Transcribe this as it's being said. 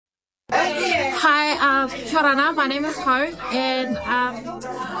Hi, kia ora, my name is Hope, and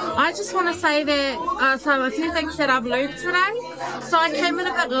I just want to say that so a few things that I've learned today. So I came in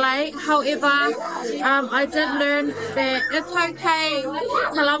a bit late, however, I did learn that it's okay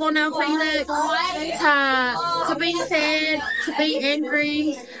to love on our feelings, to be sad, to be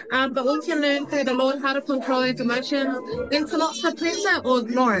angry, but we can learn through the Lord how to control those emotions and to not suppress it or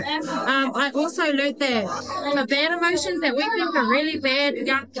ignore it. I also learned that the bad emotions that we think are really bad,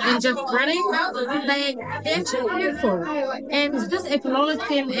 yuck, and just gritty, they're actually beautiful. And to just acknowledge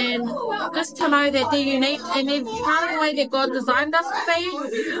them and just to know that they're unique and they're part of the way that God designed us to be.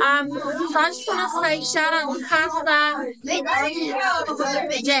 So I just want to say shout out to Pastor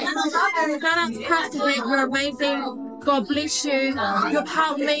Jack. Shout out to Pastor Jack, you're amazing. God bless you. You've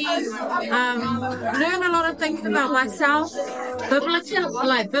helped me learn a lot of things about myself,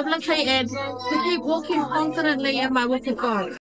 biblically, and to keep walking confidently in my walk with God.